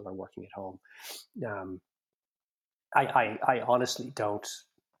because people are working at home? I honestly don't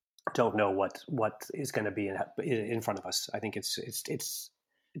know what is going to be in front of us. I think it's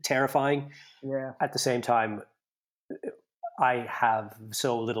terrifying. yeah. At the same time, I have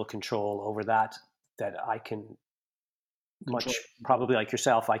so little control over that I can, Control. much probably like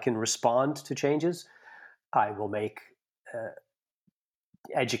yourself, I can respond to changes. I will make uh,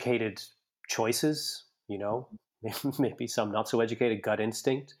 educated choices, maybe some not so educated gut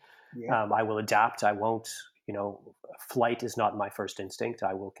instinct. Yeah, I will adapt. I won't, flight is not my first instinct.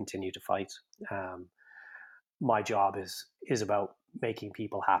 I will continue to fight. My job is about making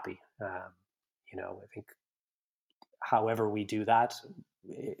people happy. I think however we do that,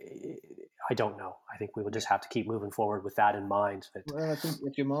 I don't know. I think we will yeah. just have to keep moving forward with that in mind. That Well, I think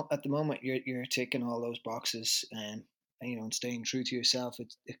at the moment you're ticking all those boxes, and staying true to yourself.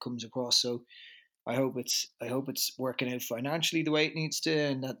 It comes across. So I hope it's working out financially the way it needs to,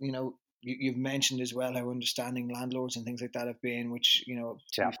 and that you've mentioned as well how understanding landlords and things like that have been. Which to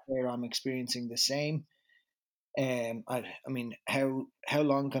yeah, be fair, I'm experiencing the same. I mean, how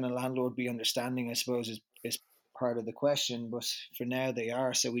long can a landlord be understanding? I suppose is part of the question, but for now they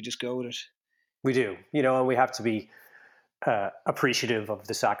are. So we just go with it. we do. And we have to be appreciative of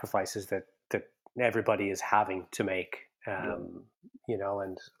the sacrifices that everybody is having to make. Yeah.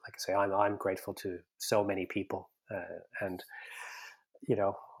 And like I say, I'm grateful to so many people, and you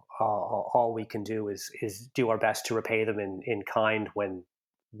know, all we can do is do our best to repay them in kind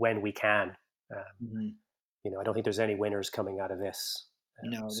when we can. Um, Mhm. I don't think there's any winners coming out of this.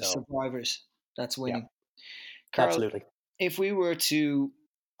 No, the So survivors. That's yeah, winning. Karl, absolutely. if we were to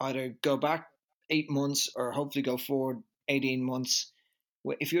either go back 8 months or hopefully go forward 18 months,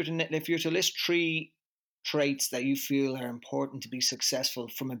 if you were to list three traits that you feel are important to be successful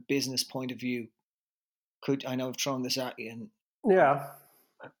from a business point of view, could I know I've thrown this at you, and uh, Yeah.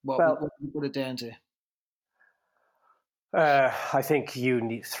 what Well, would you put it down to? I think you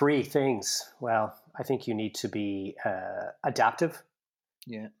need three things. Well, I think you need to be adaptive.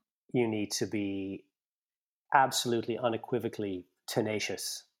 Yeah, You need to be absolutely unequivocally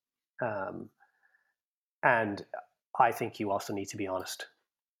tenacious. Um, and I think you also need to be honest,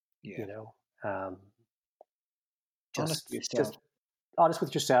 yeah. you know, um, Honest with just yourself. honest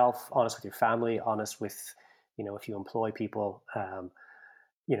with yourself, honest with your family, honest with, if you employ people,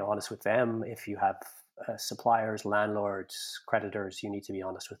 honest with them. If you have suppliers, landlords, creditors, you need to be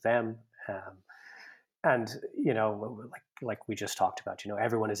honest with them. And like we just talked about,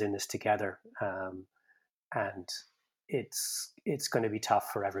 everyone is in this together, and it's going to be tough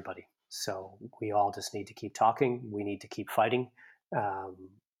for everybody. So we all just need to keep talking. We need to keep fighting. Um,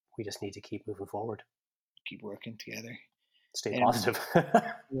 we just need to keep moving forward. Keep working together. Stay Um, positive.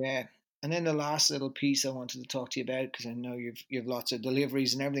 yeah. And then the last little piece I wanted to talk to you about, because I know you've lots of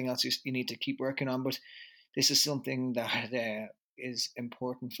deliveries and everything else you need to keep working on, but this is something that is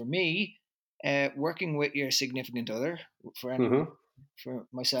important for me. Working with your significant other, for anyone, Hmm. for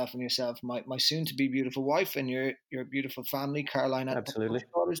myself and yourself, my soon to be beautiful wife, and your beautiful family, Caroline. What's Absolutely. your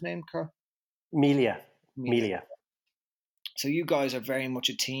daughter's name, Carl? Melia. Amelia. Melia. So you guys are very much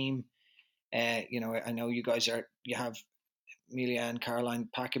a team. I know you have Amelia and Caroline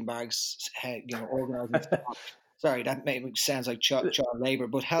packing bags, organizing stuff. Sorry, that maybe sounds like child labor,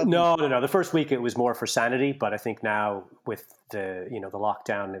 but helping. No, no, no. The first week it was more for sanity, but I think now with the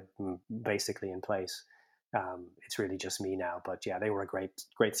lockdown basically in place, it's really just me now. But yeah, they were a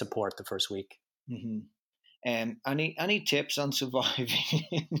great support the first week. Hmm. Any tips on surviving?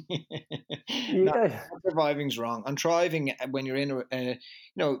 Not Yeah. surviving's wrong. On thriving when you're in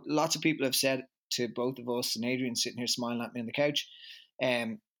lots of people have said to both of us, and Adrian sitting here smiling at me on the couch,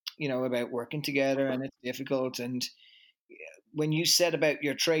 um, about working together and it's difficult. And when you said about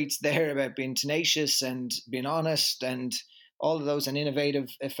your traits there about being tenacious and being honest and all of those and innovative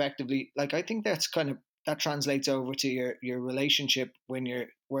effectively, like I think that's kind of that translates over to your relationship when you're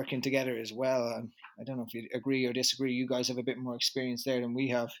working together as well. I don't know if you agree or disagree. You guys have a bit more experience there than we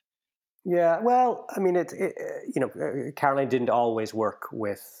have. Yeah, well, I mean, Caroline didn't always work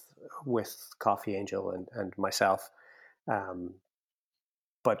with Coffee Angel and myself, um,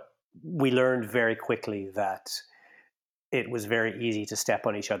 but we learned very quickly that it was very easy to step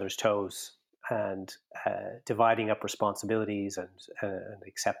on each other's toes, and dividing up responsibilities and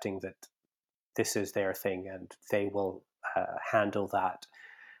accepting that this is their thing and they will handle that.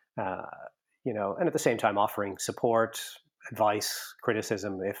 Uh, and at the same time offering support, advice,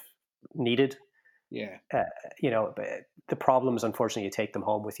 criticism if needed. Yeah. uh, but the problems, unfortunately, you take them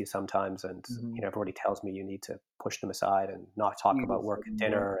home with you sometimes, and Mm-hmm. everybody tells me you need to push them aside and not talk Easier about said work at than done.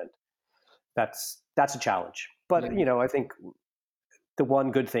 dinner, and that's a challenge. But Yeah. I think the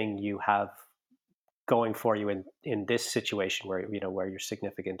one good thing you have going for you in this situation where where your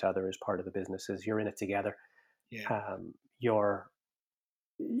significant other is part of the business is you're in it together. Yeah.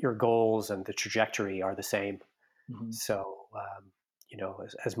 Your goals and the trajectory are the same. Mm-hmm. So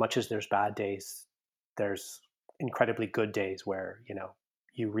as much as there's bad days, there's incredibly good days where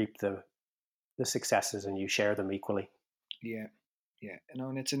you reap the successes and you share them equally. Yeah. Yeah.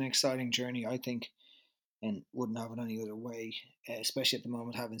 And it's an exciting journey, I think, and wouldn't have it any other way, especially at the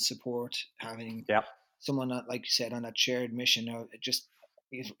moment, having support, having Yeah, someone that, like you said, on that shared mission. Just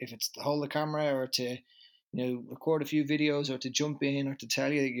if it's to hold the camera or to record a few videos or to jump in or to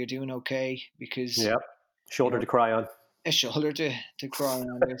tell you that you're doing okay, because yeah. you Shoulder know to cry on. a shoulder to cry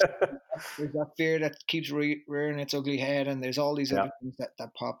on. There's that fear that keeps rearing its ugly head, and there's all these Yeah, other things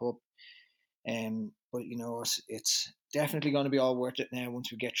that pop up. But it's definitely going to be all worth it now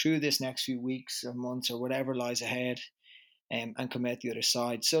once we get through this next few weeks or months or whatever lies ahead, and come out the other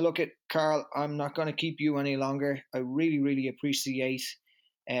side. So look at Carl, I'm not going to keep you any longer. I really, really appreciate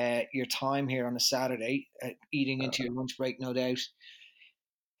your time here on a Saturday, eating into your lunch break, no doubt.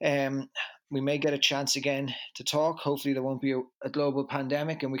 Um, we may get a chance again to talk. Hopefully, there won't be a global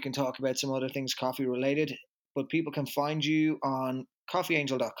pandemic, and we can talk about some other things coffee related. But people can find you on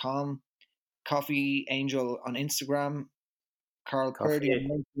coffeeangel.com, Coffee Angel on Instagram, Karl Purdy coffee.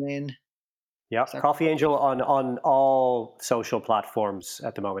 on LinkedIn. Yeah, Coffee Angel on all social platforms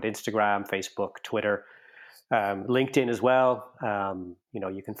at the moment: Instagram, Facebook, Twitter, LinkedIn as well.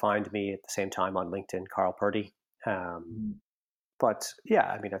 You can find me at the same time on LinkedIn, Karl Purdy. But yeah,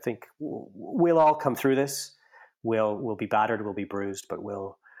 I mean, I think we'll all come through this. We'll be battered, we'll be bruised, but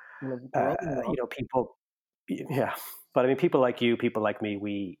people, yeah. But I mean, people like you, people like me,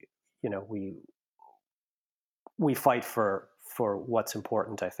 we fight for what's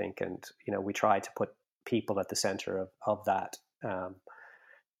important, I think, and we try to put people at the center of that. And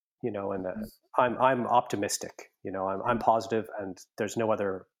I'm optimistic. I'm positive, and there's no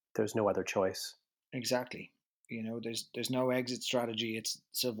other choice. Exactly. There's no exit strategy. It's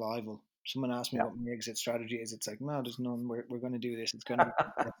survival. Someone asked me what my exit strategy is. It's like, no, there's none. We're going to do this. It's going to be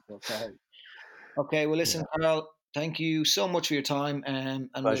successful. Okay. Well, listen, Karl, thank you so much for your time.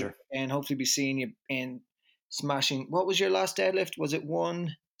 And Pleasure. and hopefully be seeing you in smashing. What was your last deadlift? Was it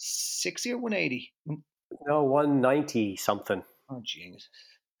 160 or 180? No, 190 something. Oh, jeez.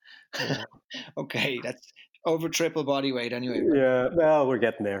 Yeah. Okay, that's over triple body weight anyway. Yeah, well, we're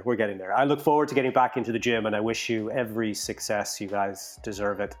getting there. We're getting there. I look forward to getting back into the gym, and I wish you every success. You guys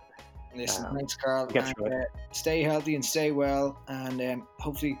deserve it. Listen, thanks, Karl. Get through it. Stay healthy and stay well, and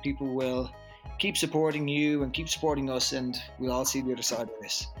hopefully people will keep supporting you and keep supporting us, and we'll all see the other side of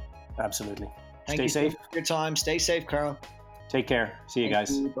this. Absolutely. Stay safe. For your time. Stay safe, Karl. Take care. See you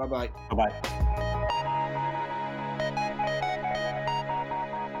guys. Bye-bye. Bye-bye.